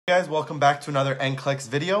Guys, welcome back to another NCLEX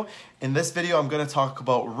video. In this video, I'm going to talk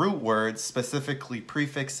about root words, specifically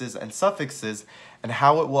prefixes and suffixes, and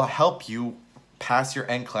how it will help you pass your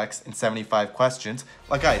NCLEX in 75 questions,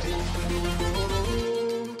 like I did.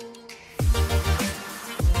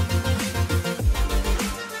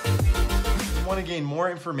 If you want to gain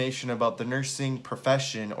more information about the nursing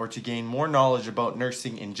profession or to gain more knowledge about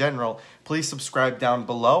nursing in general, please subscribe down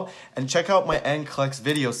below and check out my NCLEX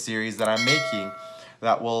video series that I'm making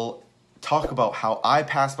that will talk about how I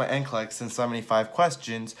passed my NCLEX in 75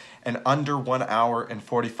 questions in under 1 hour and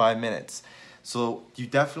 45 minutes. So you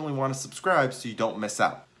definitely want to subscribe so you don't miss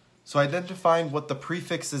out. So identifying what the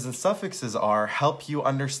prefixes and suffixes are help you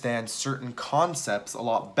understand certain concepts a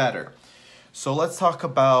lot better. So let's talk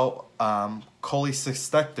about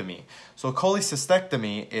cholescytectomy. So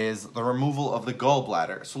cholescytectomy is the removal of the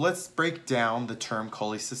gallbladder. So let's break down the term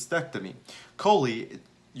cholescytectomy. Chole,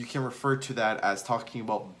 you can refer to that as talking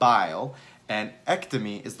about bile, and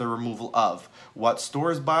ectomy is the removal of. What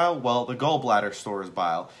stores bile? Well, the gallbladder stores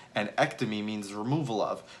bile, and ectomy means removal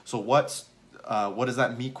of. So what does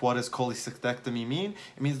that mean? What does cholescytectomy mean?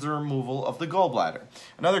 It means the removal of the gallbladder.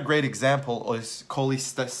 Another great example is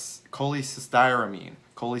cholestyramine.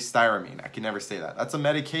 Cholestyramine, I can never say that. That's a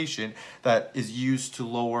medication that is used to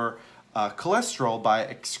lower cholesterol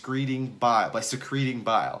by secreting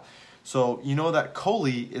bile. So you know that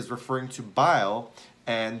chole is referring to bile,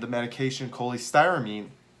 and the medication cholestyramine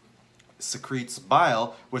secretes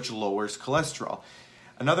bile, which lowers cholesterol.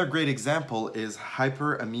 Another great example is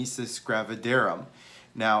hyperemesis gravidarum.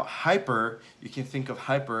 Now, hyper, you can think of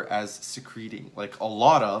hyper as secreting, like a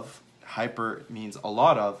lot of. Hyper means a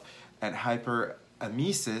lot of, and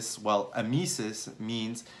hyperemesis, well, emesis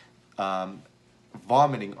means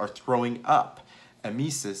vomiting or throwing up.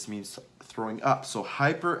 Emsis means throwing up. So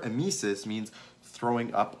hyperemesis means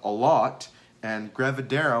throwing up a lot, and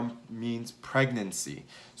gravidarum means pregnancy.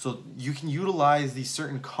 So you can utilize these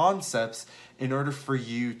certain concepts in order for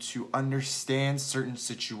you to understand certain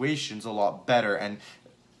situations a lot better, and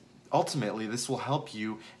ultimately this will help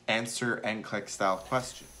you answer NCLEX style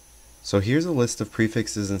questions. So here's a list of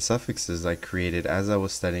prefixes and suffixes I created as I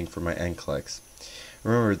was studying for my NCLEX.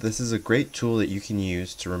 Remember, this is a great tool that you can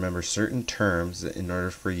use to remember certain terms in order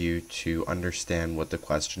for you to understand what the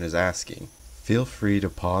question is asking. Feel free to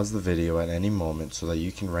pause the video at any moment so that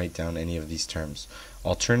you can write down any of these terms.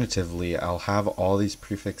 Alternatively, I'll have all these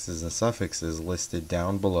prefixes and suffixes listed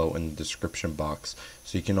down below in the description box,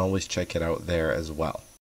 so you can always check it out there as well.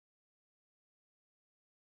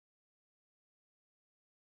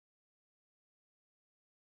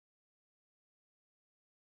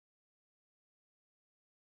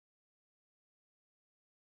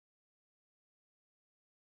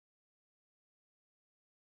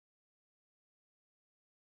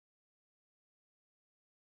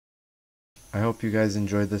 I hope you guys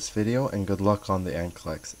enjoyed this video, and good luck on the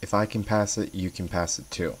NCLEX. If I can pass it, you can pass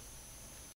it too.